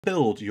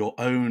Build your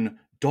own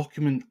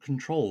document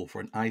control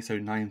for an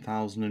ISO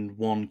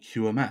 9001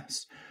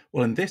 QMS?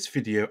 Well, in this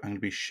video, I'm going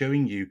to be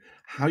showing you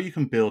how you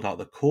can build out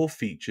the core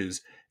features,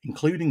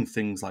 including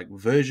things like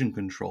version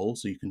control,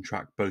 so you can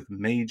track both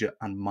major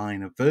and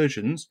minor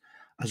versions,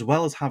 as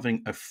well as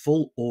having a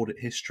full audit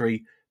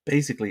history,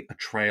 basically a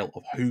trail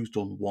of who's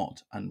done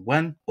what and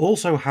when.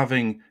 Also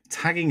having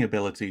tagging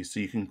abilities so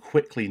you can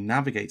quickly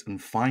navigate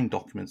and find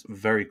documents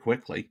very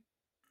quickly.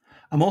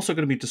 I'm also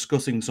going to be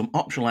discussing some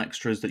optional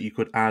extras that you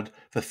could add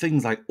for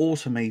things like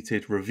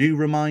automated review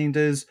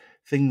reminders,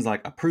 things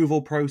like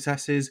approval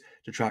processes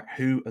to track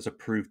who has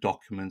approved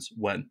documents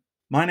when.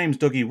 My name's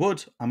Dougie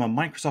Wood. I'm a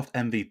Microsoft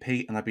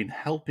MVP and I've been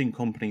helping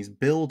companies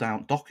build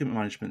out document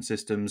management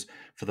systems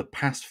for the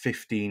past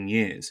 15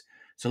 years.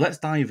 So let's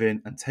dive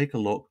in and take a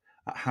look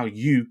at how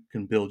you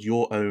can build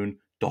your own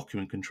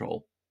document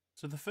control.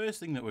 So the first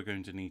thing that we're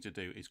going to need to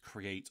do is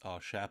create our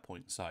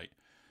SharePoint site.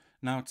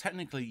 Now,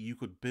 technically, you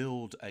could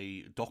build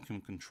a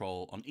document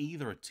control on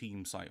either a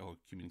team site or a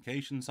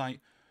communication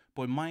site,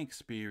 but in my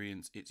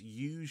experience, it's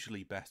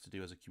usually best to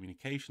do as a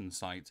communication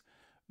site,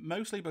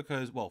 mostly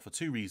because, well, for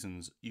two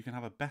reasons. You can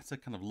have a better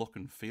kind of look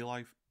and feel,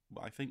 I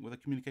think, with a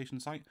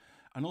communication site,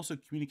 and also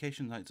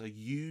communication sites are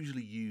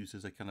usually used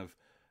as a kind of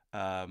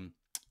an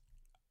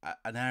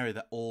area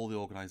that all the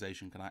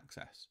organization can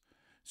access.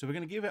 So we're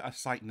going to give it a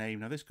site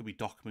name. Now, this could be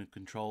document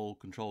control,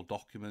 control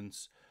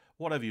documents,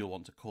 whatever you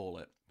want to call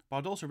it. But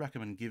I'd also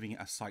recommend giving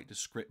it a site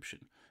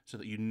description so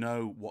that you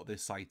know what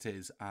this site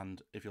is.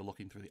 And if you're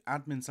looking through the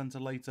admin center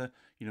later,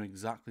 you know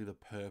exactly the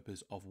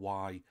purpose of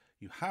why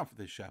you have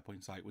this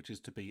SharePoint site, which is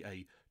to be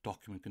a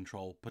document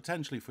control,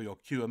 potentially for your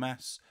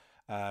QMS,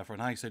 for an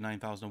ISO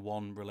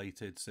 9001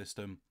 related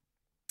system,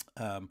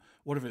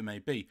 whatever it may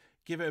be.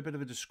 Give it a bit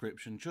of a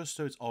description just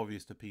so it's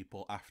obvious to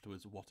people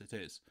afterwards what it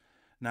is.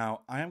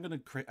 Now, I am going to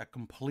create a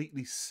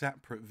completely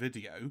separate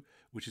video,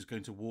 which is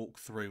going to walk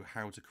through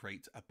how to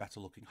create a better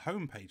looking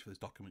homepage for this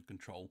document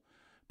control.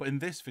 But in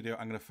this video,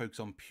 I'm going to focus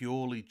on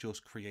purely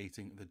just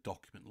creating the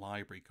document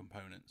library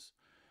components.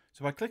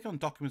 So by clicking on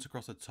documents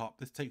across the top,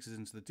 this takes us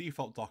into the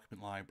default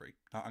document library.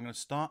 Now I'm going to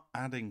start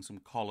adding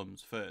some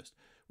columns first,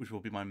 which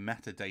will be my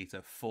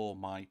metadata for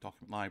my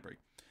document library.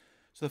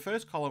 So the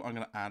first column I'm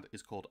going to add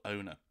is called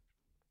owner.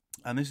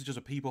 And this is just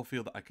a people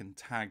field that I can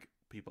tag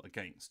people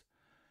against.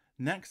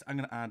 Next, I'm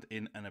going to add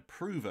in an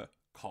approver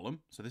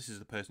column. So this is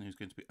the person who's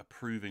going to be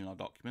approving our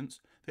documents.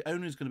 The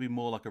owner is going to be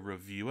more like a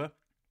reviewer.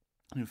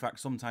 In fact,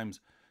 sometimes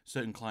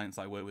certain clients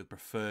I work with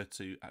prefer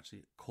to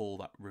actually call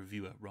that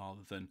reviewer rather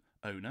than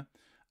owner.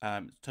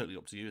 It's totally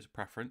up to you, it's a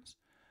preference.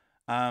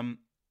 We're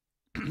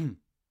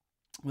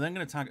then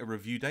going to tag a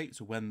review date,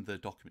 so when the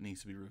document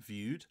needs to be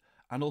reviewed,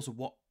 and also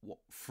what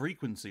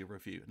frequency of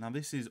review. Now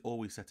this is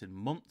always set in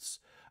months,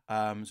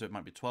 so it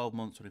might be 12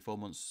 months, 24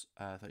 months,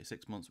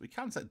 36 months. We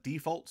can set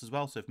defaults as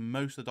well, so if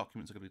most of the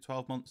documents are going to be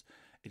 12 months,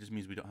 it just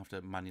means we don't have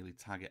to manually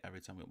tag it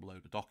every time we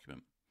upload a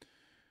document.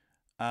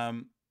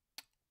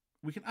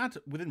 We can add,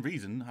 within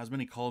reason, as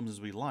many columns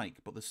as we like,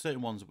 but there's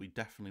certain ones that we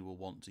definitely will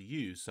want to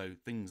use, so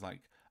things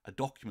like a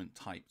document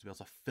type to be able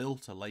to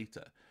filter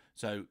later.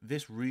 So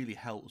this really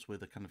helps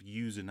with a kind of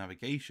user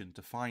navigation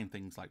to find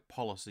things like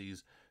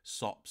policies,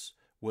 SOPs,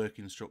 work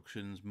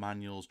instructions,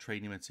 manuals,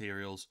 training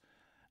materials.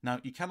 Now,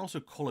 you can also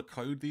color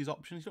code these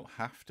options. You don't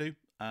have to,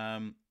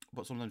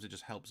 but sometimes it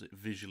just helps it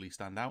visually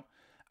stand out.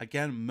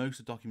 Again, most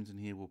of the documents in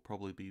here will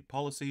probably be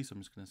policy, so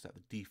I'm just going to set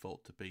the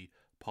default to be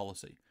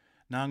policy.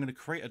 Now I'm going to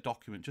create a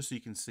document just so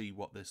you can see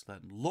what this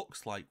then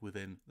looks like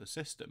within the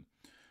system.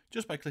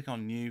 Just by clicking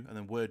on new and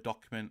then Word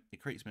document,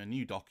 it creates me a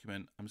new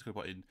document. I'm just going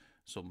to put in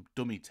some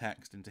dummy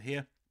text into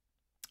here.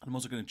 I'm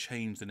also going to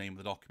change the name of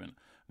the document.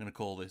 I'm going to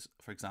call this,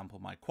 for example,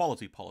 my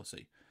quality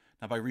policy.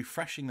 Now by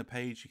refreshing the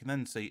page, you can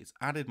then see it's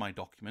added my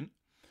document,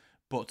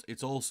 but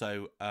it's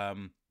also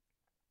added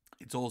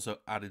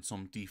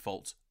some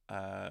default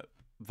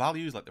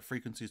values, like the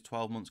frequency is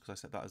 12 months because I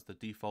set that as the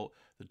default.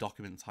 The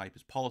document type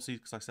is policies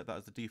because I set that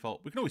as the default.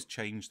 We can always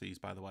change these,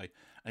 by the way.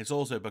 And it's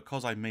also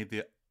because I made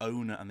the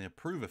owner and the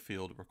approver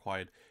field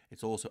required,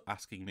 it's also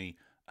asking me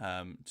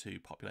to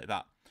populate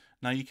that.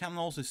 Now you can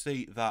also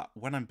see that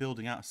when I'm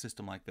building out a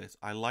system like this,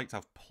 I like to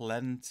have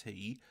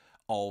plenty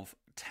of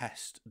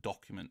test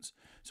documents.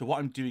 So what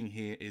I'm doing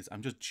here is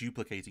I'm just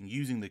duplicating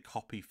using the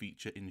copy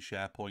feature in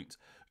SharePoint,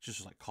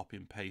 just like copy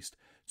and paste,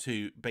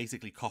 to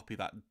basically copy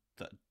that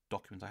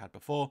document I had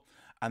before.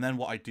 And then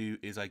what I do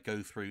is I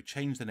go through,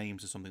 change the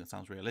names to something that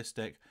sounds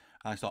realistic,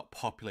 and I start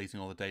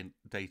populating all the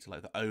data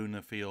like the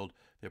owner field,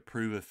 the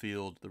approver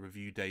field, the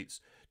review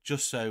dates,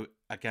 just so,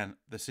 again,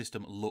 the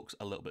system looks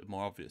a little bit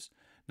more obvious.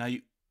 Now,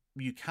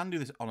 you can do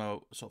this on a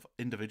sort of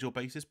individual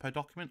basis per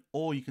document,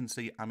 or you can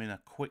see I'm in a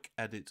quick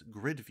edit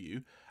grid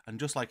view, and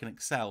just like in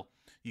Excel,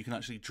 you can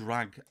actually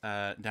drag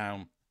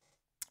down,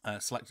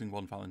 selecting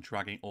one file and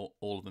dragging all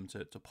of them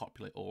to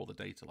populate all the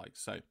data like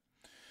so.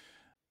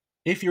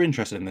 If you're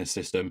interested in this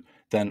system,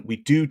 then we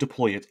do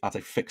deploy it at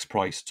a fixed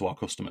price to our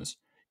customers.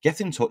 Get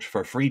in touch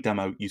for a free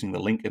demo using the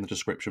link in the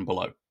description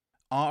below.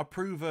 Our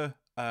approver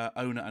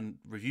owner and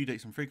review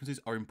dates and frequencies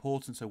are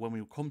important. So when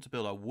we come to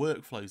build our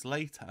workflows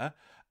later,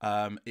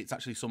 it's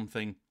actually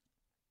something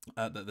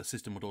that the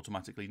system would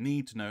automatically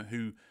need to know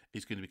who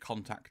is going to be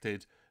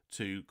contacted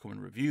to come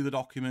and review the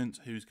document,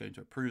 who's going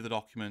to approve the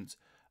document.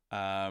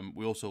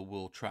 We also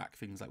will track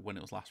things like when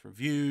it was last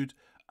reviewed,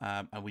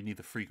 and we need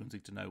the frequency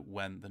to know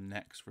when the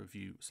next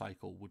review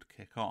cycle would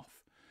kick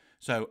off.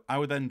 So I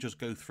would then just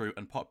go through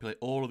and populate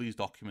all of these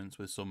documents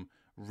with some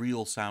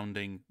real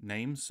sounding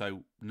names.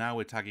 So now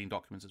we're tagging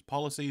documents as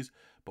policies,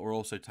 but we're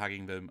also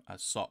tagging them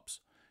as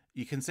SOPs.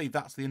 You can see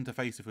that's the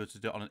interface. If we were to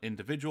do it on an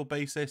individual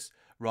basis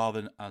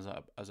rather than as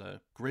a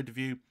grid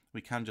view,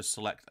 we can just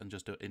select and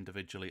just do it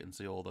individually and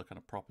see all the kind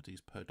of properties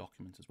per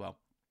document as well.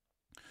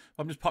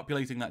 I'm just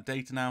populating that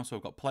data now, so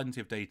I've got plenty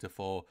of data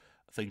for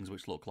things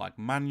which look like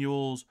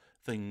manuals,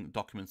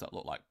 documents that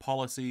look like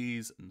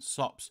policies and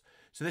SOPs.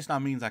 So this now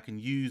means I can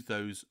use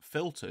those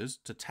filters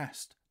to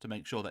test to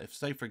make sure that if,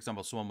 say, for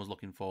example, someone was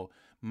looking for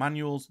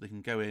manuals, they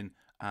can go in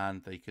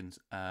and they can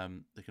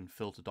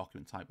filter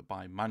document type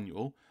by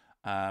manual.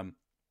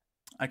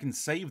 I can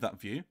save that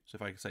view. So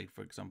if I say,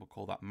 for example,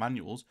 call that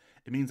manuals,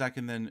 it means I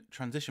can then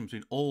transition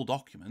between all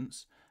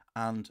documents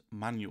and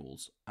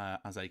manuals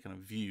as a kind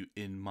of view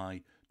in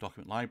my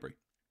document library.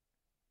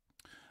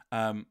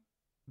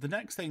 The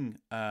next thing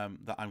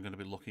that I'm going to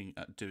be looking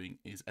at doing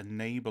is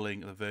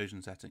enabling the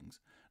version settings.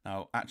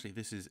 Now, actually,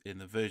 this is in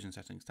the version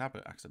settings tab.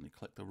 I accidentally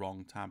clicked the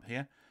wrong tab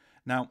here.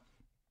 Now,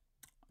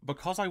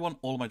 because I want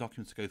all of my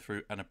documents to go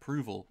through an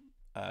approval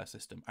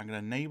system, I'm going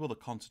to enable the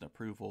content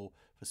approval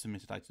for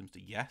submitted items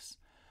to yes.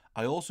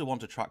 I also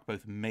want to track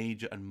both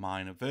major and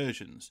minor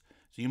versions.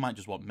 So you might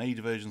just want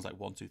major versions like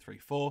 1, 2, 3,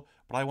 4,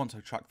 but I want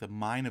to track the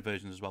minor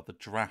versions as well, the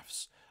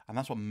drafts. And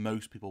that's what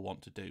most people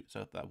want to do.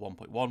 So that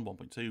 1.1,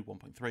 1.2,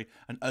 1.3,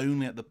 and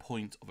only at the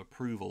point of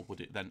approval would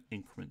it then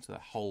increment to the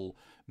whole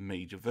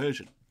major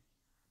version.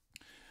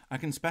 I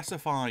can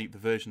specify the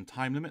version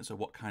time limit. So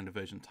what kind of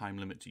version time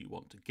limit do you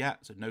want to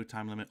get? So no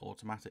time limit,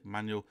 automatic,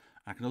 manual.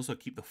 I can also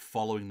keep the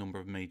following number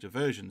of major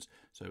versions.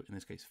 So in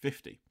this case,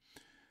 50.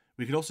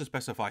 We can also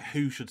specify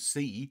who should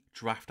see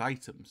draft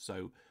items.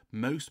 So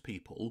most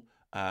people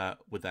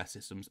with their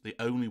systems, they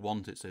only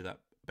want it so that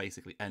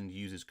basically end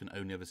users can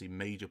only ever see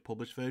major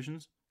published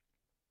versions.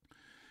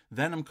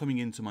 Then I'm coming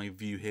into my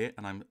view here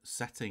and I'm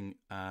setting,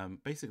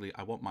 basically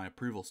I want my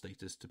approval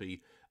status to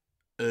be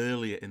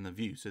earlier in the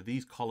view. So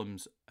these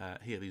columns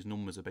here, these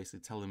numbers are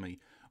basically telling me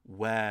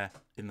where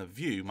in the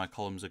view my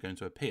columns are going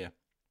to appear.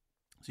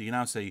 So you can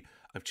now see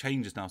I've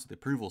changed this now so the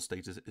approval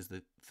status is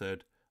the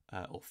third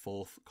or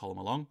fourth column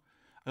along.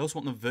 I also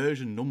want the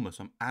version number,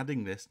 so I'm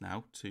adding this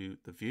now to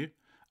the view.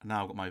 And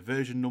now I've got my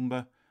version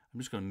number. I'm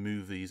just going to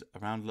move these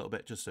around a little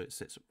bit just so it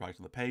sits right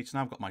on the page. So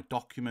now I've got my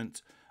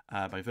document,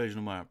 my version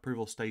number, my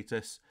approval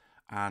status,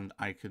 and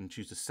I can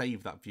choose to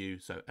save that view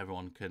so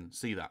everyone can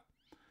see that.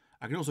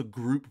 I can also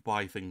group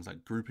by things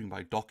like grouping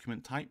by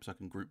document type. So I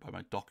can group by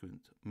my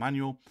document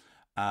manual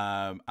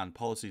and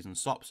policies and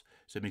SOPs.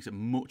 So it makes it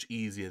much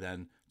easier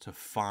then to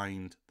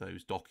find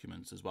those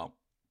documents as well.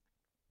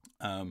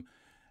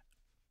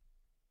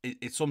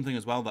 It's something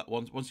as well that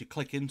once you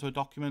click into a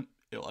document,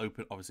 it'll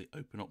obviously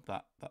open up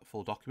that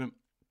full document.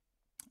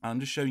 And I'm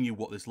just showing you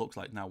what this looks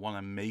like now. When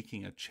I'm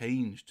making a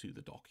change to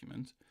the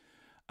document,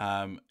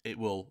 it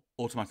will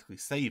automatically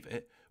save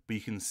it, but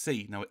you can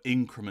see now it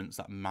increments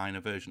that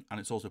minor version, and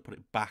it's also put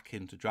it back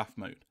into draft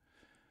mode.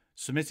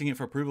 Submitting it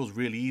for approval is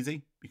really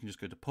easy. You can just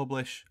go to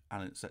publish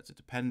and it sets it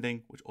to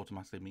pending, which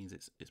automatically means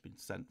it's been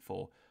sent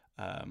for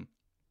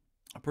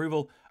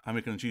approval, and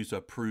we can choose to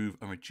approve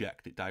and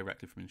reject it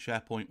directly from in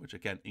SharePoint, which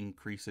again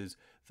increases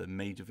the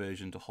major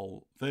version to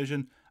whole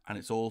version. And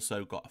it's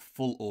also got a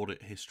full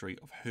audit history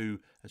of who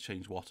has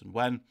changed what and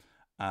when,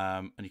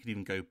 and you can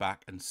even go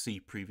back and see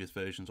previous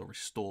versions or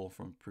restore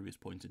from a previous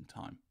point in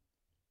time.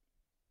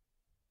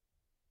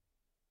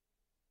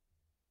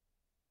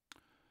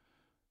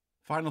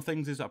 Final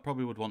things is I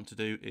probably would want to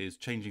do is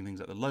changing things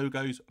like the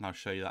logos, and I'll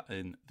show you that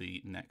in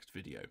the next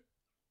video.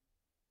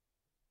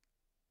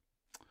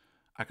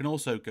 I can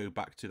also go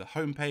back to the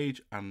home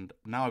page, and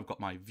now I've got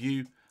my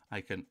view.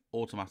 I can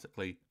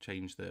automatically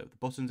change the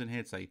buttons in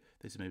here to say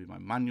this is maybe my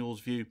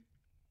manuals view,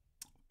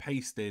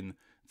 paste in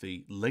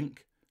the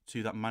link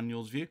to that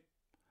manuals view,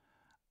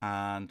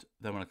 and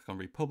then when I click on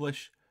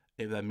republish,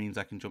 it then means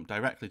I can jump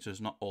directly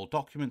to not all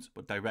documents,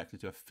 but directly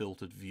to a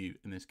filtered view.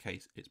 In this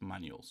case, it's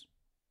manuals.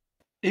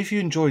 If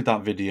you enjoyed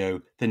that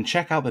video, then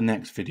check out the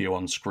next video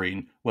on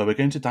screen where we're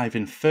going to dive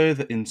in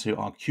further into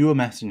our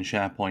QMS in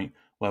SharePoint,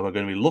 where we're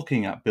going to be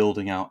looking at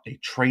building out a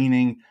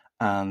training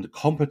and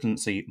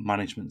competency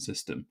management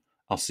system.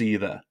 I'll see you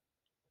there.